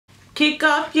kick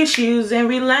off your shoes and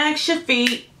relax your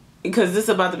feet, because this is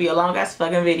about to be a long ass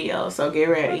fucking video, so get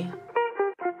ready.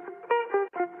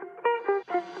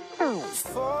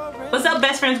 What's up,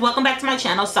 best friends? Welcome back to my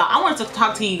channel. So I wanted to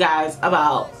talk to you guys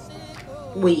about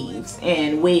weaves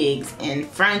and wigs and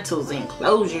frontals and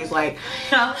closures. Like,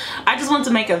 you know, I just want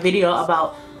to make a video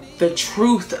about the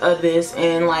truth of this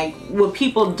and like what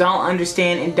people don't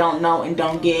understand and don't know and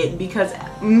don't get, because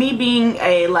me being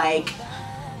a like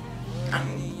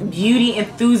beauty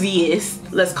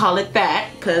enthusiast, let's call it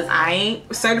that, because I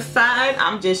ain't certified,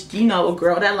 I'm just, you know, a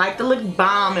girl that like to look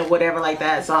bomb and whatever like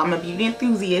that. So I'm a beauty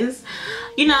enthusiast.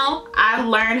 You know, I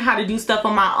learned how to do stuff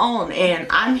on my own, and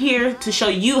I'm here to show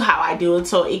you how I do it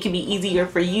so it can be easier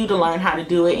for you to learn how to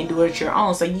do it and do it your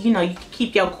own. So, you know, you can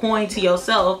keep your coin to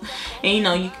yourself and, you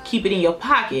know, you can keep it in your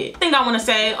pocket. Thing I want to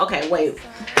say, okay, wait.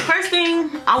 First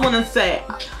thing I want to say,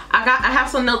 I have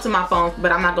some notes in my phone,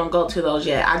 but I'm not going to go to those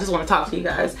yet. I just want to talk to you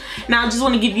guys. Now, I just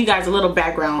want to give you guys a little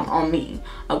background on me,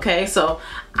 okay? So,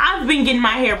 I've been getting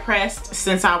my hair pressed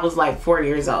since I was like 4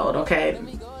 years old, okay?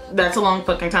 That's a long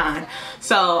fucking time.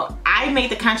 So, I made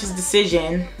the conscious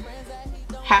decision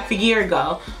half a year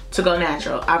ago to go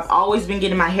natural. I've always been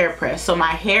getting my hair pressed. So,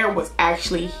 my hair was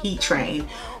actually heat trained,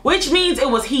 which means it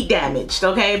was heat damaged,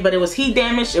 okay? But it was heat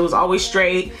damaged. It was always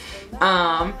straight.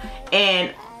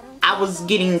 And I was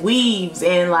getting weaves,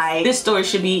 and like this story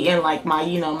should be in like my,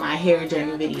 you know, my hair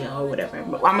journey video or whatever.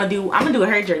 But I'm gonna do a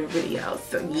hair journey video.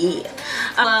 So yeah.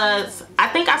 I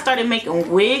think I started making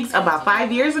wigs about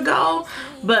 5 years ago,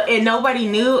 and nobody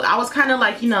knew. I was kind of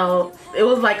like, you know, it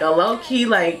was like a low-key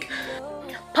like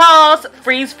pause,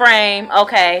 freeze frame.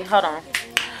 Okay, hold on.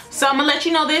 So I'm gonna let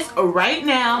you know this right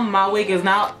now. My wig is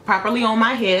not properly on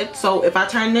my head. So if I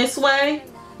turn this way,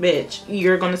 bitch,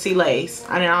 you're gonna see lace.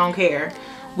 I mean, I don't care.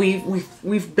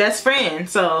 We've best friends,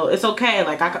 so it's okay.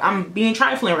 Like I'm being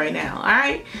trifling right now. All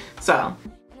right. So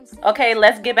okay,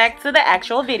 let's get back to the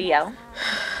actual video.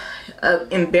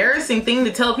 Embarrassing thing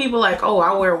to tell people, like, oh,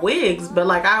 I wear wigs, but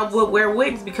like I would wear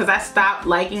wigs because I stopped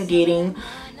liking getting,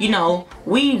 you know,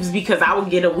 weaves, because I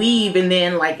would get a weave and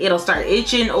then like it'll start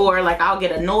itching, or like I'll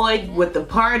get annoyed with the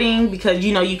parting, because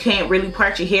you know you can't really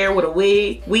part your hair with a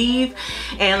weave,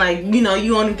 and like, you know,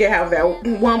 you only can have that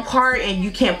one part and you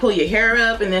can't pull your hair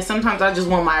up, and then sometimes I just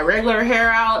want my regular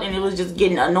hair out, and it was just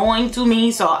getting annoying to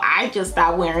me, so I just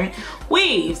stopped wearing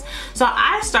weaves. So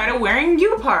I started wearing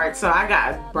U-parts. So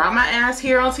I brought my ass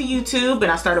here onto YouTube,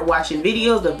 and I started watching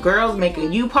videos of girls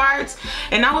making U-parts,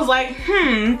 and I was like,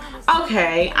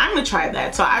 okay, I'm gonna try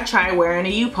that. So I tried wearing a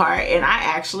U-part, and I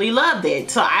actually loved it.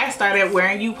 So I started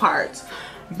wearing U-parts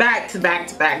back to back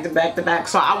to back to back to back.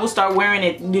 So I will start wearing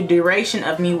it the duration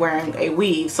of me wearing a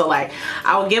weave. So like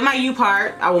I will get my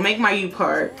U-part, I will make my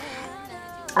U-part,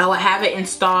 I will have it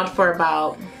installed for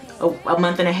about a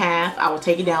month and a half. I will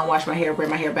take it down, wash my hair, bring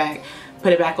my hair back,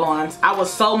 put it back on. I will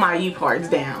sew my U-parts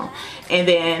down, and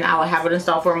then I would have it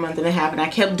installed for a month and a half, and I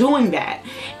kept doing that,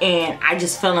 and I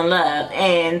just fell in love.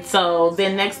 And so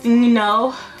then next thing you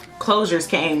know, closures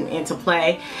came into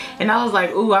play, and I was like,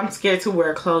 ooh, I'm scared to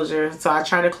wear a closure. So I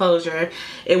tried a closure.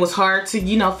 It was hard to,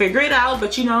 you know, figure it out,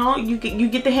 but you know, you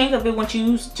get the hang of it once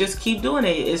you just keep doing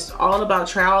it. It's all about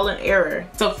trial and error.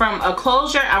 So from a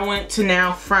closure, I went to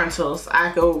now frontals.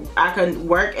 I could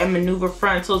work and maneuver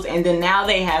frontals, and then now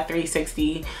they have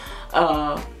 360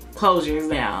 closures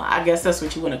now. I guess that's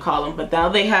what you want to call them, but now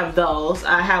they have those.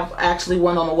 I have actually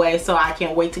one on the way, so I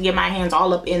can't wait to get my hands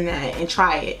all up in that and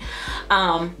try it.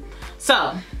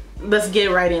 So let's get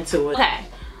right into it. Okay,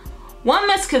 one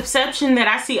misconception that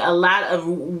I see a lot of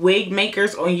wig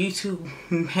makers on YouTube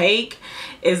make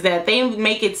is that they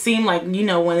make it seem like, you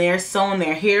know, when they're sewing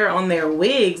their hair on their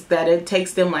wigs, that it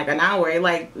takes them like an hour.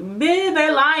 Like, bitch,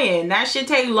 they're lying. That should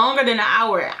take longer than an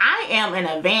hour. I am an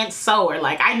advanced sewer.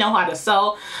 Like, I know how to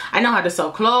sew. I know how to sew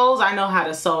clothes. I know how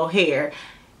to sew hair.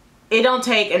 It don't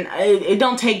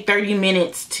take 30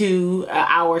 minutes to an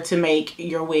hour to make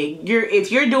your wig.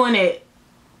 If you're doing it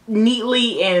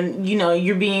neatly, and you know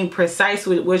you're being precise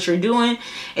with what you're doing,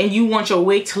 and you want your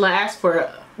wig to last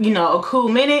for, you know, a cool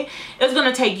minute, it's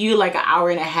gonna take you like an hour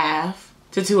and a half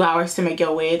to 2 hours to make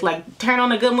your wig. Like, turn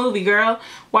on a good movie, girl.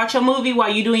 Watch a movie while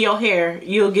you're doing your hair.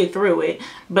 You'll get through it.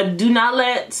 But do not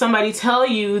let somebody tell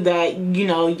you that, you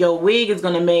know, your wig is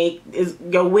gonna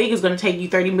take you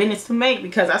 30 minutes to make,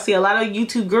 because I see a lot of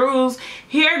YouTube gurus,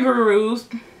 hair gurus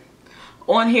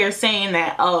on here saying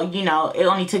that, oh, you know, it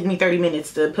only took me 30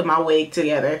 minutes to put my wig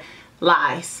together.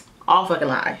 Lies. All fucking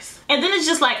lies. And then it's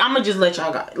just like, I'm gonna just let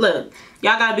y'all go. Look,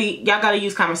 y'all gotta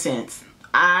use common sense.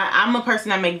 I'm a person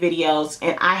that make videos,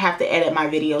 and I have to edit my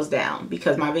videos down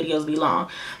because my videos be long.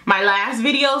 My last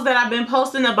videos that I've been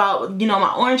posting about, you know,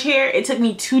 my orange hair, it took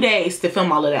me 2 days to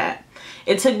film all of that.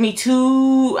 It took me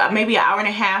maybe an hour and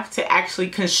a half to actually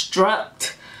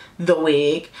construct the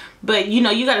wig. But you know,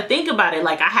 you got to think about it.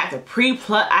 Like, I have to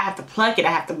pluck it,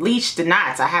 I have to bleach the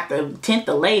knots, I have to tint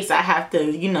the lace, I have to,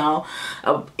 you know,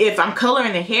 if I'm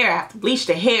coloring the hair, I have to bleach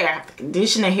the hair, I have to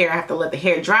condition the hair, I have to let the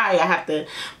hair dry, I have to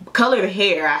color the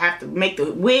hair, I have to make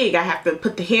the wig, I have to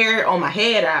put the hair on my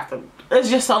head, I have to,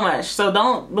 it's just so much. So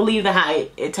don't believe the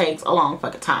hype. It takes a long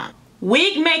fucking time.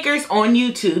 Wig makers on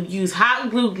YouTube use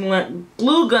hot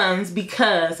glue guns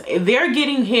because they're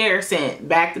getting hair sent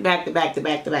back to back to back to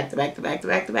back to back to back to back to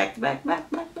back to back to back to back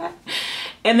to back,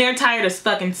 and they're tired of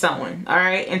fucking sewing. All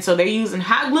right, and so they're using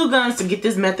hot glue guns to get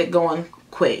this method going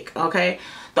quick. Okay,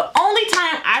 the only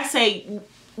time I say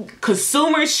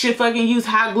consumers should fucking use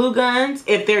hot glue guns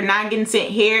if they're not getting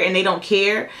sent hair and they don't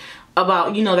care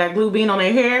about, you know, that glue being on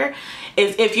their hair,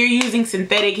 is if you're using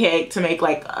synthetic hair to make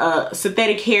like a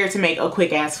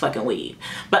quick ass fucking weave.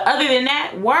 But other than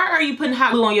that, why are you putting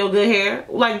hot glue on your good hair?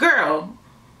 Like, girl,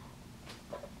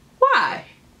 why?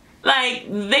 Like,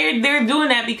 they're doing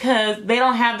that because they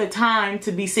don't have the time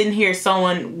to be sitting here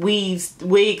sewing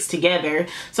wigs together,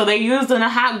 so they're using a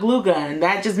hot glue gun.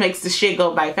 That just makes the shit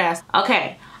go by fast.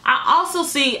 Okay, I also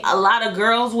see a lot of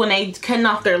girls, when they cutting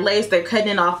off their lace, they're cutting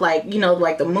it off like, you know,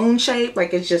 like the moon shape,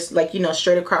 like it's just like, you know,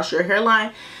 straight across your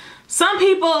hairline. Some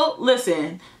people,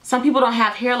 listen, some people don't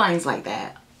have hairlines like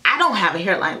that. I don't have a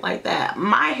hairline like that.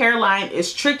 My hairline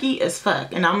is tricky as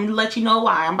fuck, and I'm gonna let you know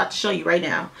why. I'm about to show you right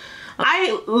now.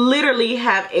 I literally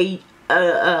have a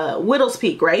widow's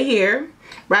peak right here,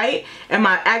 right? And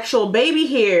my actual baby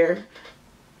hair,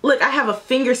 look, I have a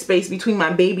finger space between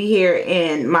my baby hair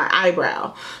and my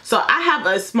eyebrow. So I have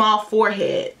a small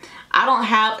forehead. I don't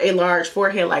have a large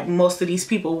forehead like most of these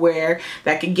people wear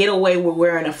that can get away with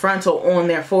wearing a frontal on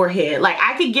their forehead. Like,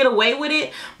 I could get away with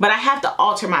it, but I have to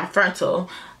alter my frontal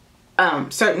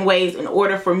certain ways in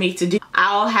order for me to do.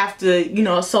 I'll have to, you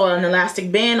know, sew an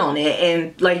elastic band on it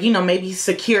and, like, you know, maybe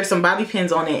secure some bobby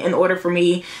pins on it in order for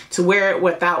me to wear it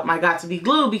without my Got2Be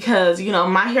glue, because, you know,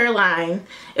 my hairline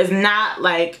is not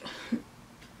like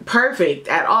perfect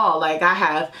at all. Like, I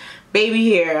have baby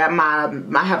hair,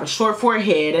 I have a short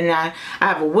forehead, and I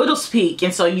have a widow's peak,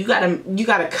 and so you gotta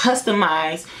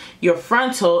customize your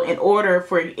frontal in order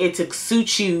for it to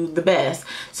suit you the best.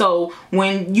 So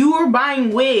when you are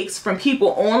buying wigs from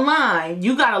people online,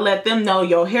 you gotta let them know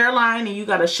your hairline, and you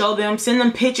gotta show them, send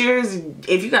them pictures.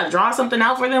 If you gotta draw something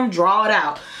out for them, draw it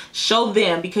out, show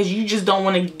them, because you just don't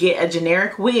want to get a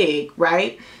generic wig,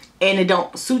 right, and it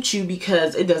don't suit you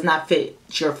because it does not fit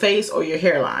your face or your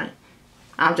hairline.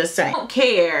 I'm just saying. I don't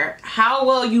care how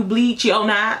well you bleach your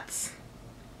knots,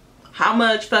 how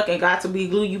much fucking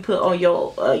Got2Be glue you put on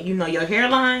your, you know, your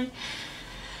hairline.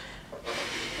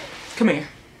 Come here.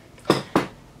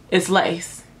 It's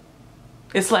lace.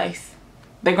 It's lace.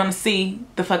 They're gonna see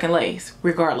the fucking lace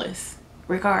regardless.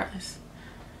 Regardless.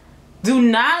 Do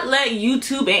not let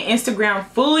YouTube and Instagram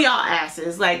fool y'all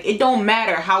asses. Like, it don't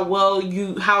matter how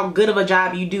good of a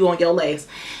job you do on your lace.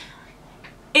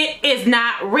 It is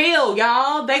not real,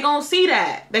 y'all. They gonna see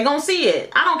that. They gonna see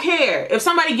it. I don't care. If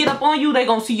somebody get up on you, they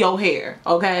gonna see your hair,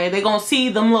 okay? They gonna see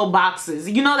them little boxes.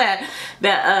 You know that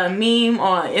meme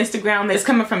on Instagram that's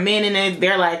coming from men, and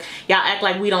they're like, y'all act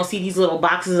like we don't see these little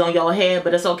boxes on your head,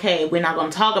 but it's okay. We're not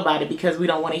gonna talk about it because we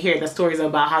don't want to hear the stories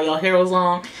about how your hair was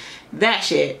long. That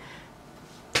shit.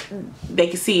 They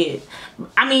can see it.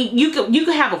 I mean, you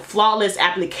could have a flawless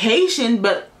application,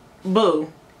 but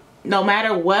boo. No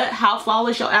matter how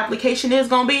flawless your application is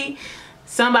gonna be,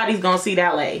 somebody's gonna see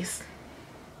that lace.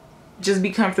 Just be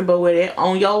comfortable with it.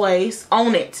 Own your lace.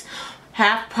 Own it.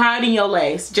 Have pride in your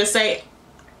lace. Just say,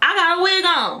 I got a wig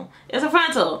on. It's a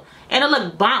frontal. And it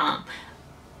look bomb.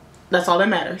 That's all that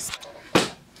matters.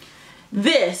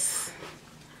 This,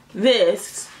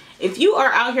 if you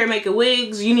are out here making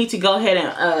wigs, you need to go ahead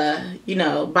and, you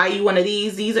know, buy you one of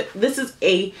these. This is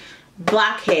a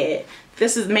blockhead.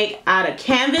 This is made out of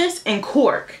canvas and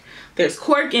cork. There's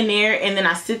cork in there, and then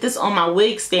I sit this on my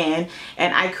wig stand,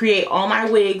 and I create all my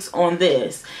wigs on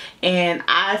this. And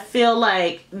I feel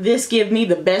like this gives me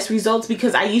the best results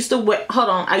because I used to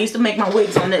I used to make my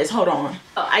wigs on this. Hold on.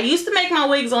 I used to make my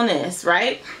wigs on this,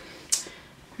 right?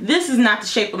 This is not the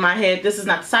shape of my head. This is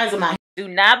not the size of my head. Do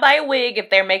not buy a wig if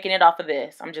they're making it off of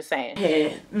this. I'm just saying.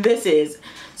 This is.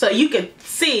 So you can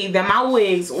see that my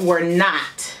wigs were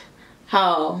not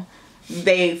how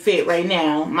they fit right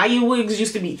now. My wigs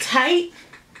used to be tight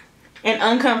and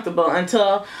uncomfortable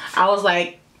until I was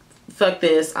like fuck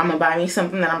this, I'm gonna buy me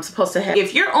something that I'm supposed to have.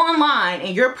 If you're online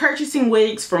and you're purchasing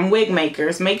wigs from wig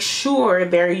makers, make sure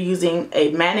they're using a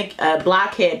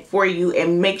blockhead for you,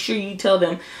 and make sure you tell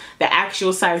them the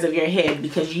actual size of your head,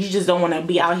 because you just don't want to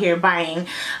be out here buying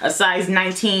a size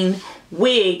 19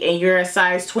 wig and you're a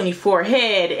size 24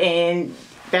 head and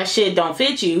that shit don't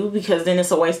fit you, because then it's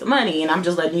a waste of money. And I'm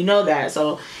just letting you know that.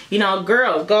 So, you know,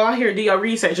 girls, go out here, do your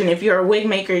research. And if you're a wig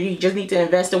maker, you just need to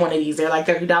invest in one of these. They're like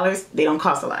 $30. They don't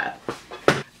cost a lot.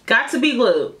 Got2Be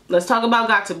glue. Let's talk about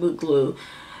Got2Be glue.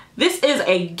 This is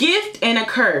a gift and a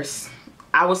curse.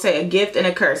 I would say a gift and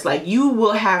a curse. Like, you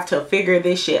will have to figure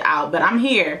this shit out. But I'm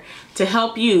here to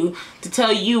help you, to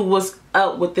tell you what's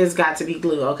up with this Got2Be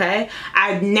glue, okay?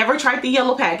 I've never tried the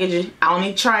yellow packaging. I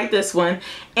only tried this one.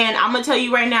 And I'm gonna tell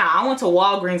you right now, I went to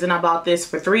Walgreens and I bought this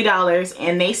for $3,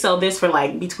 and they sell this for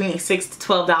like between $6 to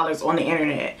 $12 on the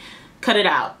internet. Cut it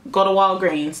out. Go to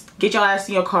Walgreens. Get your ass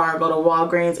in your car, go to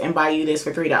Walgreens and buy you this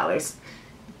for $3.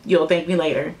 You'll thank me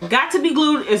later. Got2Be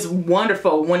glue is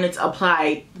wonderful when it's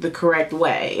applied the correct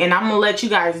way. And I'm gonna let you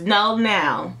guys know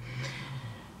now.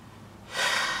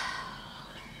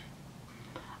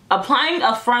 Applying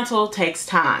a frontal takes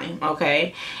time,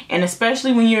 okay? And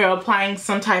especially when you're applying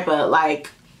some type of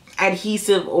like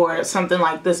adhesive or something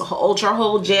like this ultra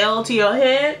hold gel to your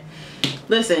head.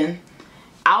 Listen,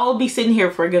 I'll be sitting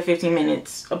here for a good 15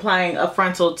 minutes applying a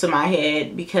frontal to my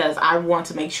head, because I want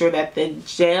to make sure that the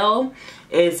gel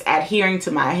is adhering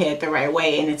to my head the right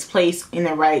way and it's placed in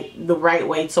the right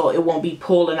way, so it won't be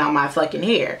pulling out my fucking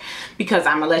hair. Because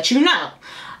I'm gonna let you know,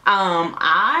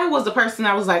 I was the person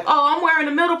that was like, oh, I'm wearing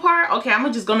the middle part, okay,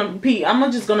 I'm just gonna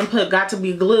put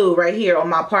Got2Be glue right here on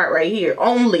my part right here.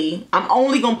 I'm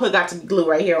only gonna put Got2Be glue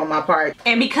right here on my part.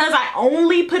 And because I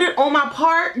only put it on my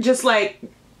part, just like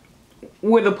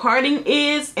where the parting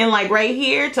is and like right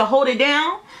here to hold it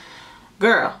down,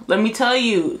 girl, let me tell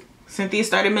you, Cynthia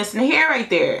started missing hair right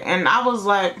there. And I was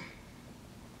like,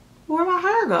 where'd my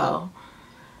hair go?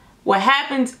 What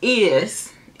happens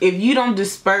is, if you don't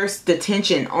disperse the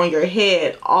tension on your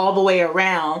head all the way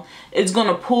around, it's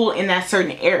gonna pull in that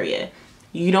certain area.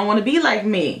 You don't want to be like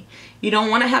me. You don't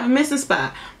want to have a missing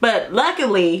spot. But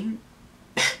luckily,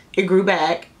 it grew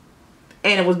back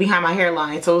and it was behind my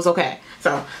hairline, so it was okay.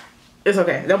 So it's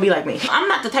okay. Don't be like me. I'm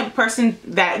not the type of person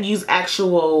that use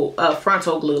actual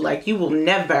frontal glue. Like, you will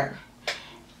never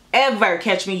ever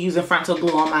catch me using frontal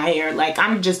glue on my hair. Like,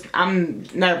 I'm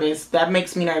nervous. That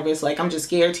makes me nervous. Like, I'm just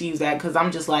scared to use that, because I'm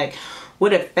just like,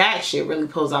 what if that shit really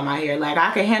pulls out my hair? Like,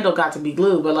 I can handle Got2Be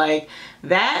glue, but like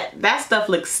that stuff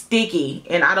looks sticky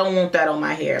and I don't want that on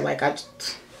my hair. Like, I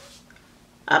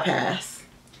pass.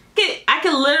 I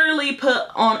could literally put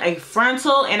on a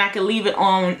frontal and I could leave it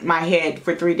on my head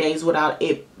for 3 days without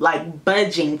it like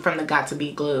budging from the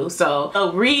Got2Be glue. So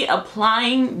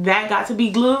reapplying that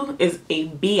Got2Be glue is a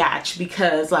biatch,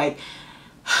 because like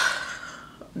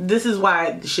this is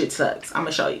why the shit sucks. I'm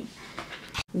gonna show you.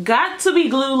 Got2Be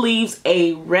glue leaves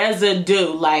a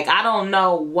residue. Like, I don't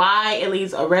know why it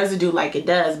leaves a residue like it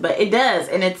does, but it does,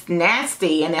 and it's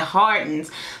nasty and it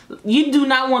hardens. You do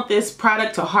not want this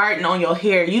product to harden on your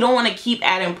hair. You don't want to keep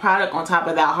adding product on top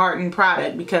of that hardened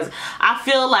product, because I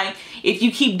feel like if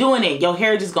you keep doing it, your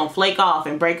hair just gonna flake off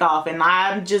and break off, and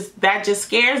that just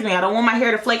scares me. I don't want my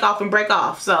hair to flake off and break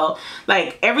off. So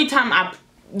like, every time I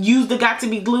use the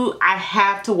Got2Be glue, I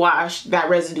have to wash that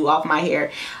residue off my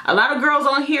hair. A lot of girls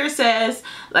on here says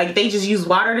like they just use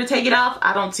water to take it off.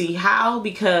 I don't see how,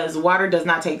 because water does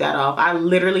not take that off. I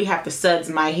literally have to suds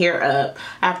my hair up.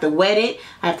 I have to wet it,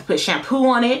 I have to put shampoo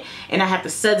on it, and I have to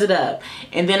suds it up.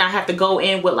 And then I have to go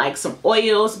in with like some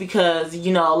oils, because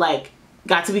you know, like,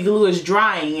 Got2Be glue is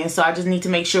drying, and so I just need to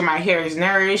make sure my hair is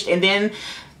nourished. And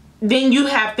then you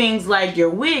have things like your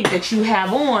wig that you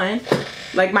have on,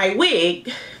 like my wig,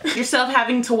 yourself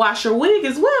having to wash your wig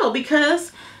as well,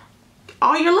 because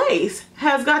all your lace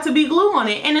has Got2Be glue on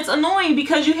it. And it's annoying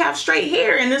because you have straight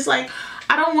hair, and it's like,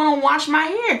 I don't want to wash my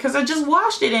hair because I just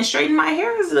washed it and straightened my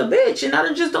hair as a bitch, and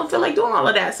I just don't feel like doing all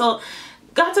of that. So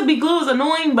Got2Be glue is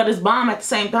annoying, but it's bomb at the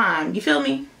same time. You feel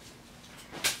me?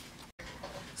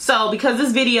 So because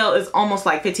this video is almost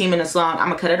like 15 minutes long, I'm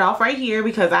gonna cut it off right here,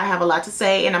 because I have a lot to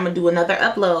say, and I'm gonna do another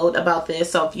upload about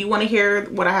this. So if you want to hear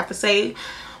what I have to say,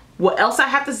 what else I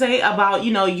have to say about,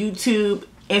 you know, YouTube,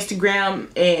 Instagram,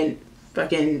 and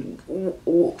fucking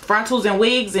frontals and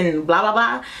wigs and blah blah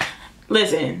blah,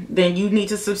 listen, then you need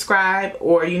to subscribe,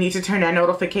 or you need to turn that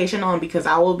notification on, because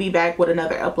I will be back with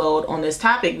another upload on this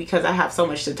topic, because I have so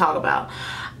much to talk about.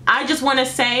 I just want to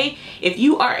say, if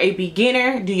you are a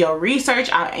beginner, do your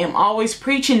research. I am always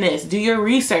preaching this. Do your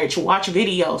research. Watch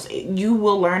videos. You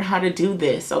will learn how to do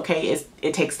this, okay?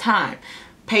 It takes time,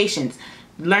 patience.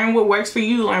 Learn what works for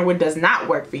you, learn what does not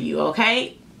work for you,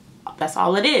 okay? That's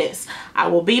all it is. I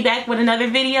will be back with another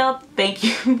video. Thank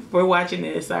you for watching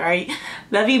this, all right?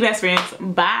 Love you, best friends.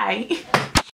 Bye.